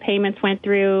make sure the payments went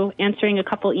through, answering a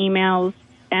couple emails,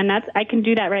 and I can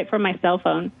do that right from my cell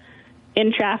phone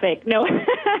in traffic. No,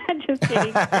 just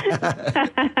kidding.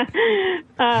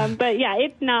 But yeah,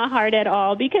 it's not hard at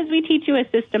all because we teach you a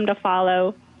system to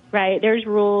follow, right? There's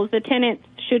rules. The tenants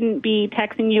shouldn't be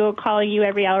texting you or calling you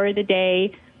every hour of the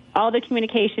day. All the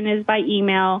communication is by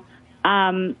email.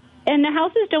 And the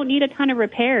houses don't need a ton of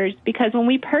repairs because when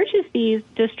we purchase these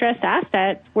distressed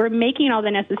assets, we're making all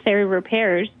the necessary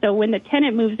repairs. So when the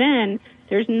tenant moves in,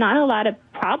 there's not a lot of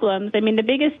problems. I mean, the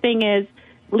biggest thing is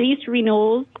lease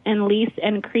renewals and lease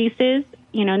increases,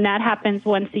 and that happens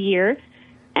once a year.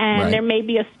 And There may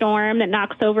be a storm that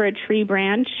knocks over a tree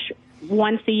branch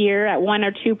once a year at one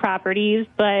or two properties,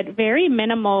 but very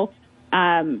minimal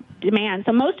demand.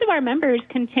 So most of our members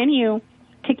continue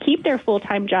to keep their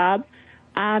full-time job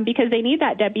because they need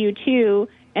that W-2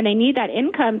 and they need that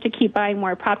income to keep buying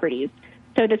more properties.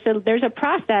 So there's a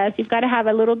process. You've got to have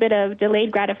a little bit of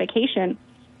delayed gratification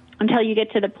until you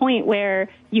get to the point where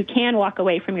you can walk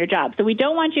away from your job. So we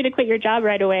don't want you to quit your job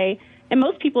right away, and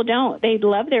most people don't. They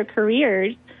love their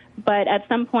careers, but at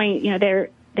some point, their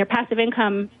passive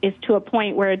income is to a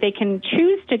point where they can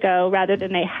choose to go rather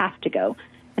than they have to go,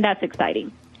 and that's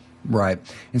exciting. Right.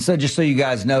 And so just so you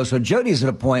guys know, so Jody's at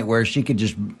a point where she could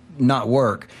just not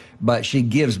work, but she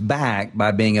gives back by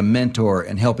being a mentor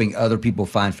and helping other people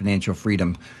find financial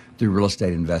freedom through real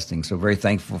estate investing. So very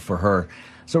thankful for her.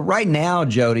 So right now,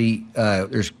 Jody,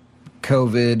 there's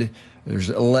COVID, there's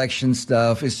election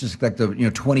stuff. It's just like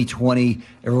 2020.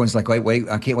 Everyone's like, wait,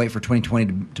 I can't wait for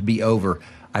 2020 to be over.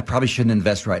 I probably shouldn't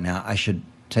invest right now. I should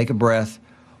take a breath,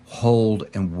 hold,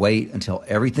 and wait until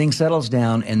everything settles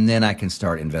down, and then I can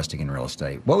start investing in real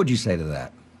estate. What would you say to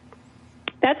that?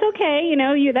 That's okay.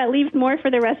 That leaves more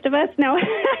for the rest of us. No.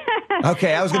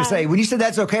 Okay, I was going to say, when you said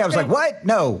that's okay, I was like, what?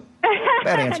 No.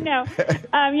 Bad answer. No.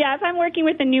 Yeah, if I'm working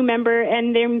with a new member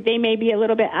and they may be a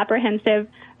little bit apprehensive,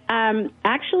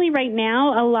 actually right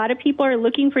now, a lot of people are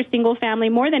looking for single family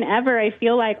more than ever. I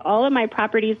feel like all of my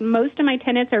properties, most of my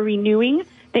tenants are renewing.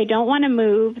 They don't want to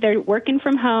move. They're working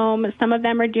from home. Some of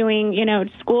them are doing,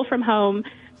 school from home.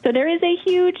 So there is a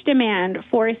huge demand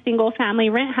for single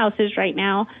family rent houses right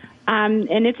now.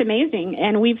 And it's amazing.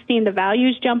 And we've seen the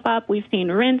values jump up. We've seen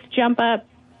rents jump up.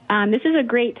 This is a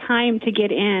great time to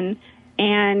get in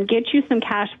and get you some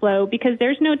cash flow because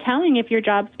there's no telling if your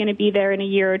job's going to be there in a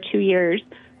year or 2 years,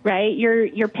 right?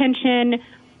 Your pension,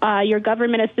 your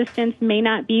government assistance may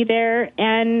not be there,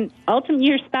 and ultimately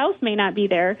your spouse may not be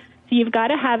there. So you've got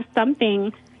to have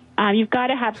something. You've got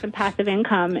to have some passive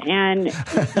income, and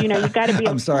you've got to be.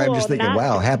 I'm sorry, I'm just thinking,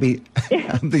 wow, happy.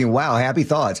 I'm thinking, wow, happy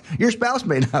thoughts. Your spouse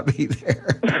may not be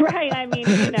there. Right. I mean,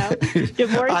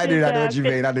 divorce. I know what you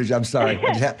mean. I'm sorry.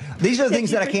 These are the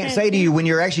things that I can't say to you when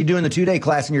you're actually doing the 2-day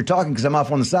class and you're talking because I'm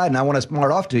off on the side and I want to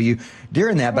smart off to you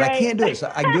during that, but I can't do it.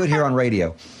 So I can do it here on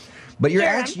radio. But you're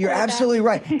absolutely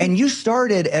right. And you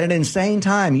started at an insane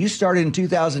time. You started in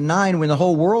 2009 when the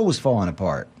whole world was falling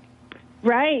apart.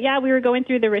 Right. Yeah, we were going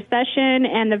through the recession,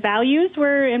 and the values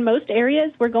were in most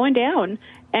areas were going down.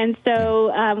 And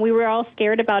so we were all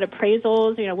scared about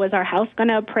appraisals. Was our house going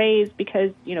to appraise because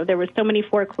there were so many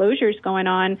foreclosures going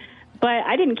on? But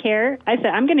I didn't care. I said,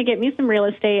 I'm going to get me some real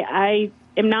estate. I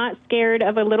am not scared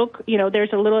of a little.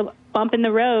 There's a little bump in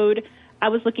the road. I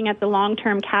was looking at the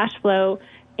long-term cash flow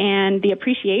and the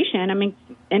appreciation. I mean,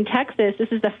 in Texas, this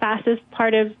is the fastest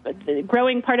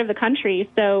growing part of the country.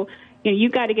 So.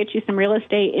 You've got to get you some real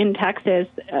estate in Texas.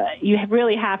 You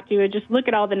really have to. Just look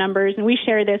at all the numbers, and we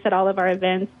share this at all of our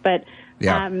events. But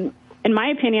in my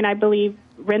opinion, I believe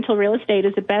rental real estate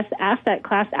is the best asset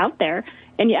class out there.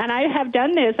 And I have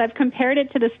done this. I've compared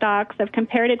it to the stocks. I've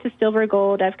compared it to silver,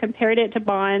 gold. I've compared it to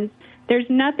bonds. There's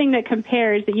nothing that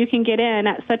compares that you can get in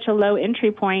at such a low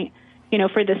entry point.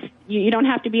 For this, you don't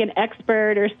have to be an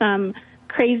expert or some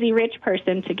crazy rich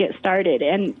person to get started,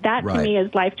 and that to me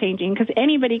is life-changing because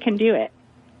anybody can do it.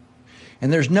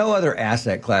 And there's no other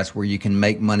asset class where you can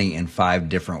make money in 5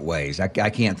 different ways. I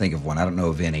can't think of one. I don't know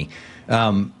of any.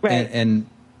 And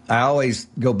I always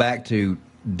go back to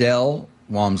Del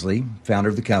Walmsley, founder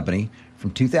of the company.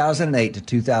 From 2008 to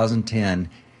 2010,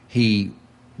 he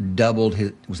doubled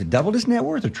his net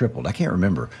worth or tripled? I can't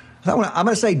remember. I'm going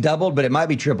to say doubled, but it might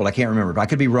be tripled. I can't remember. I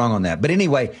could be wrong on that. But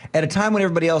anyway, at a time when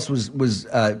everybody else was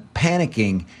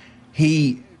panicking,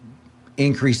 he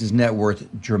increased his net worth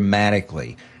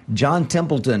dramatically. John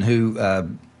Templeton, who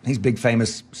he's a big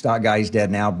famous stock guy. He's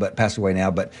dead now, but passed away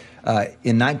now. But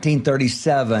in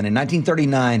 1937, in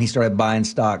 1939, he started buying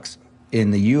stocks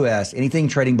in the U.S., anything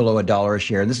trading below $1 a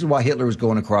share. And this is why Hitler was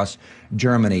going across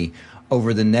Germany.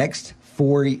 Over the next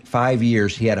 5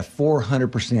 years, he had a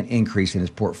 400% increase in his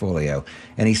portfolio.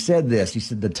 And he said this, he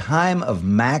said, the time of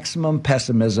maximum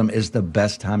pessimism is the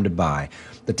best time to buy.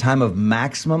 The time of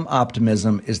maximum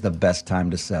optimism is the best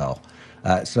time to sell.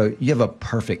 So you have a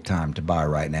perfect time to buy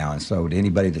right now. And so to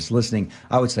anybody that's listening,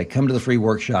 I would say come to the free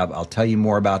workshop. I'll tell you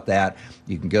more about that.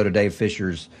 You can go to Dave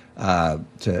Fisher's to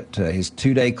his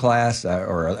 2-day class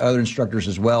or other instructors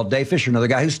as well. Dave Fisher, another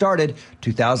guy who started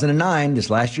 2009. This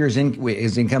last year's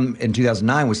his income in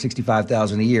 2009 was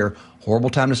 $65,000 a year. Horrible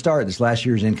time to start. This last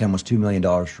year's income was $2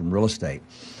 million from real estate,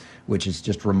 which is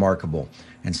just remarkable.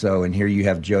 And here you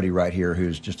have Jody right here,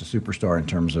 who's just a superstar in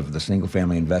terms of the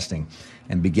single-family investing,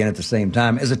 and begin at the same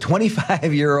time as a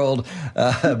 25-year-old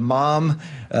mom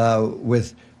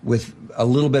with a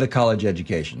little bit of college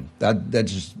education.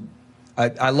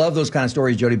 I love those kind of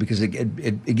stories, Jody, because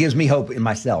it gives me hope in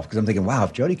myself, because I'm thinking, wow,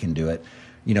 if Jody can do it,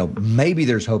 maybe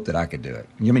there's hope that I could do it.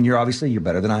 I mean, you're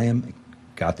better than I am,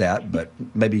 got that, but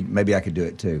maybe I could do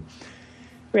it too.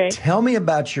 Right. Tell me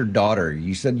about your daughter.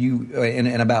 You said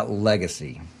and about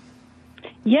legacy.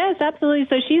 Yes, absolutely.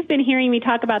 So she's been hearing me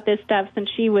talk about this stuff since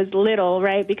she was little,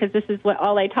 right? Because this is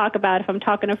all I talk about if I'm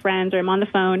talking to friends or I'm on the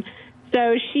phone.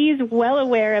 So she's well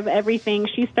aware of everything.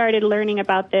 She started learning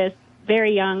about this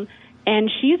very young, and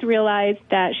she's realized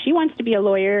that she wants to be a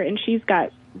lawyer, and she's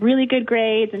got really good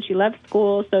grades, and she loves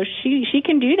school, so she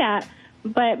can do that.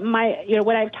 But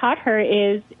what I've taught her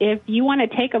is if you want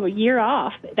to take a year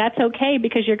off, that's okay,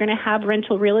 because you're going to have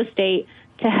rental real estate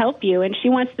to help you. And she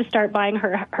wants to start buying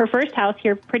her first house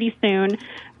here pretty soon.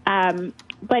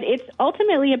 But it's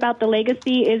ultimately about the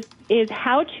legacy is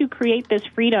how to create this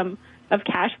freedom of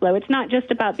cash flow. It's not just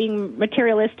about being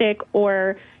materialistic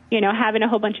or, having a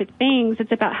whole bunch of things.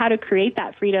 It's about how to create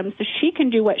that freedom so she can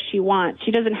do what she wants.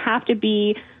 She doesn't have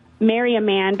to marry a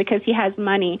man because he has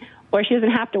money, or she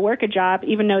doesn't have to work a job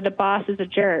even though the boss is a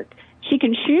jerk. She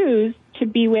can choose to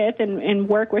be with and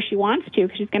work where she wants to,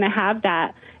 because she's going to have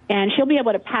that. And she'll be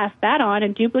able to pass that on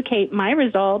and duplicate my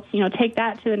results, take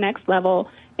that to the next level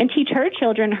and teach her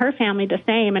children, her family the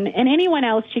same, and anyone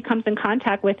else she comes in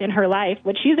contact with in her life.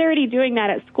 But she's already doing that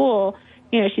at school.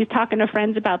 She's talking to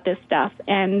friends about this stuff,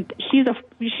 and she's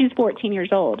 14 years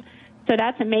old. So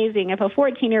that's amazing. If a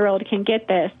 14-year-old can get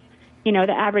this, the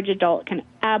average adult can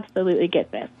absolutely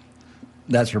get this.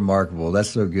 That's remarkable. That's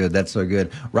so good. That's so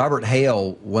good. Robert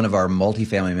Hale, one of our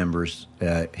multifamily members,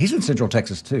 he's in Central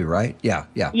Texas too, right? Yeah.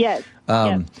 Yes.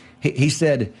 Yes. He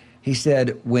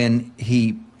said when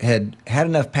he had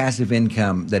enough passive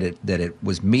income that it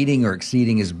was meeting or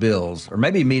exceeding his bills, or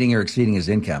maybe meeting or exceeding his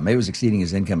income. Maybe it was exceeding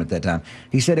his income at that time.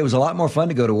 He said it was a lot more fun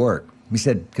to go to work. He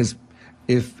said, because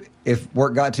if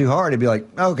work got too hard, it'd be like,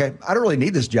 oh, okay, I don't really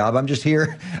need this job. I'm just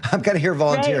here. I'm kind of here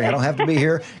volunteering. Right. I don't have to be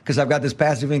here because I've got this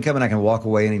passive income and I can walk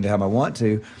away anytime I want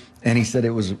to. And he said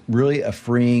it was really a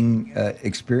freeing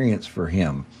experience for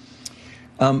him.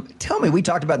 Tell me, we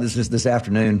talked about this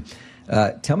afternoon.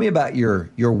 Tell me about your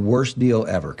worst deal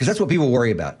ever, because that's what people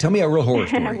worry about. Tell me a real horror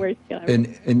story. Worst deal ever.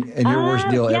 And your worst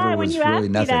deal ever was really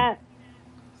nothing.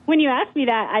 When you asked me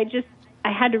that,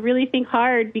 I had to really think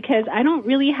hard, because I don't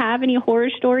really have any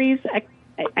horror stories.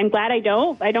 I'm glad I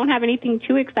don't. I don't have anything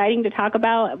too exciting to talk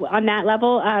about on that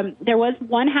level. There was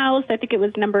one house, I think it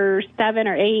was number 7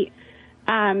 or 8,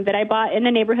 that I bought in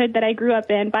the neighborhood that I grew up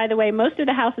in. By the way, most of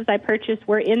the houses I purchased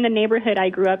were in the neighborhood I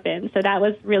grew up in, so that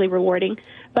was really rewarding.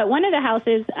 But one of the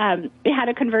houses, it had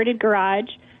a converted garage,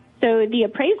 so the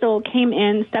appraisal came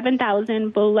in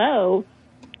 $7,000 below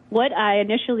what I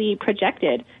initially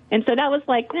projected. And so that was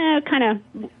kind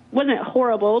of wasn't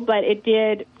horrible, but it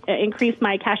did increase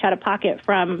my cash out of pocket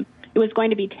from, it was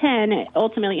going to be 10, it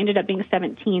ultimately ended up being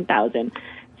 17,000.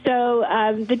 So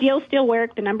the deal still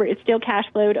worked. It still cash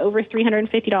flowed over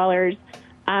 $350.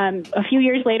 A few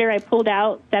years later, I pulled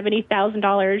out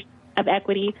 $70,000 of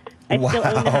equity. I still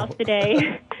own the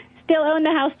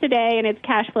house today. And it's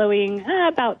cash flowing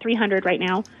about $300 right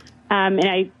now. And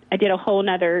I did a whole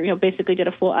nother, basically did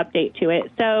a full update to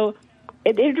it. So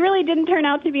it really didn't turn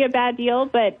out to be a bad deal,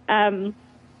 but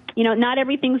not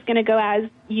everything's going to go as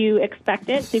you expect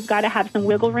it. So you've got to have some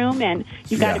wiggle room, and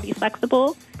you've got to be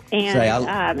flexible.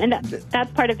 And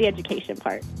that's part of the education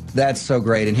part. That's so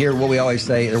great. And here, what we always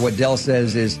say, or what Del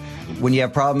says, is when you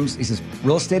have problems, he says,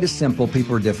 real estate is simple,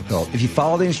 people are difficult. If you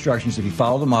follow the instructions, if you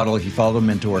follow the model, if you follow the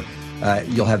mentor,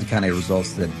 you'll have the kind of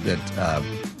results that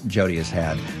Jody has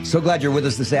had. So glad you're with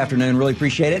us this afternoon. Really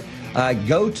appreciate it.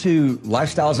 Go to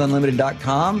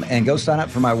lifestylesunlimited.com and go sign up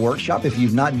for my workshop if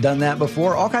you've not done that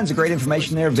before. All kinds of great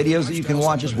information there, videos that you can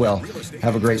watch as well.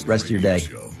 Have a great rest of your day.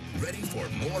 Ready for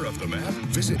more of the map?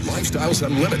 Visit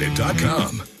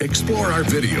lifestylesunlimited.com. Explore our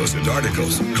videos and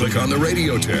articles. Click on the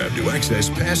radio tab to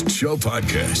access past show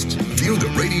podcasts. View the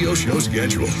radio show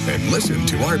schedule and listen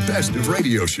to our best of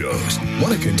radio shows.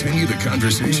 Want to continue the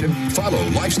conversation? Follow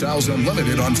Lifestyles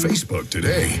Unlimited on Facebook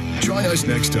today. Join us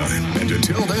next time. And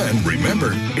until then,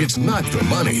 remember, it's not the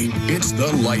money, it's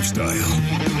the lifestyle.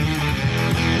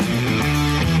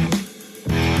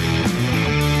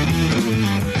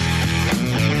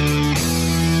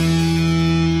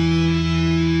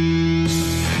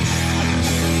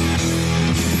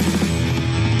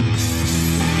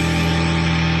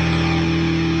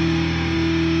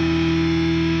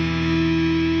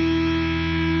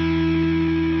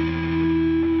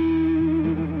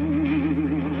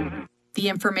 The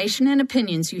information and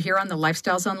opinions you hear on the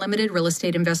Lifestyles Unlimited Real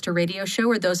Estate Investor Radio Show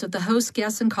are those of the hosts,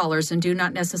 guests, and callers and do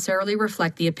not necessarily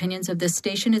reflect the opinions of this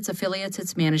station, its affiliates,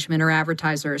 its management, or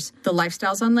advertisers. The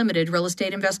Lifestyles Unlimited Real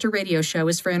Estate Investor Radio Show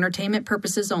is for entertainment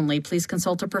purposes only. Please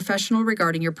consult a professional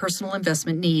regarding your personal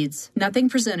investment needs. Nothing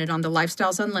presented on the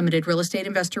Lifestyles Unlimited Real Estate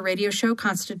Investor Radio Show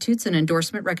constitutes an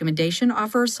endorsement, recommendation,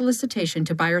 offer, or solicitation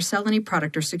to buy or sell any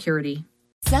product or security.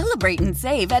 Celebrate and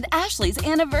save at Ashley's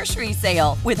Anniversary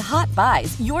Sale. With Hot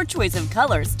Buys, your choice of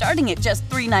colors starting at just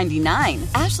 $3.99.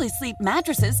 Ashley Sleep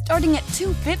mattresses starting at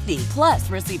 $2.50. Plus,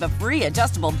 receive a free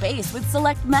adjustable base with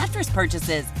select mattress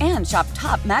purchases. And shop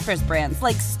top mattress brands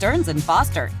like Stearns &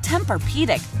 Foster,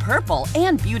 Tempur-Pedic, Purple,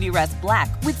 and Beautyrest Black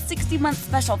with 60-month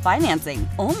special financing.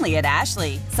 Only at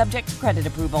Ashley. Subject to credit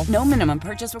approval. No minimum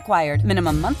purchase required.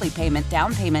 Minimum monthly payment,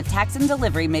 down payment, tax, and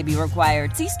delivery may be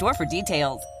required. See store for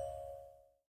details.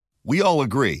 We all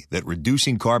agree that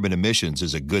reducing carbon emissions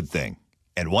is a good thing.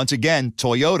 And once again,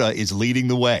 Toyota is leading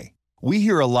the way. We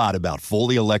hear a lot about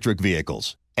fully electric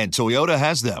vehicles, and Toyota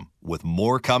has them, with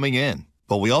more coming in.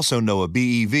 But we also know a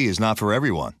BEV is not for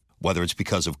everyone, whether it's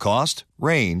because of cost,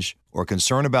 range, or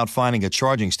concern about finding a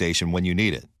charging station when you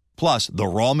need it. Plus, the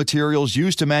raw materials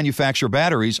used to manufacture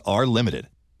batteries are limited.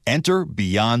 Enter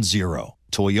Beyond Zero,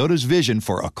 Toyota's vision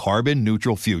for a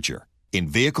carbon-neutral future. In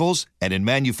vehicles and in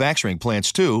manufacturing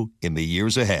plants, too, in the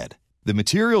years ahead. The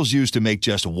materials used to make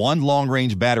just one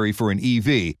long-range battery for an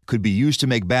EV could be used to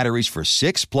make batteries for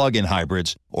 6 plug-in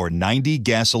hybrids or 90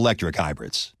 gas-electric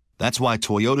hybrids. That's why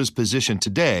Toyota's position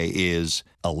today is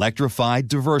electrified,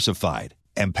 diversified,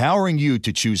 empowering you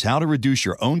to choose how to reduce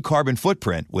your own carbon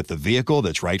footprint with the vehicle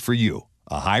that's right for you,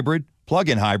 a hybrid,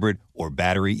 plug-in hybrid, or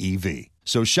battery EV.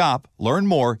 So shop, learn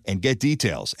more, and get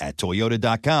details at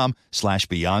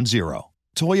toyota.com/beyond zero.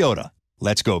 Toyota,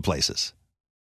 let's go places.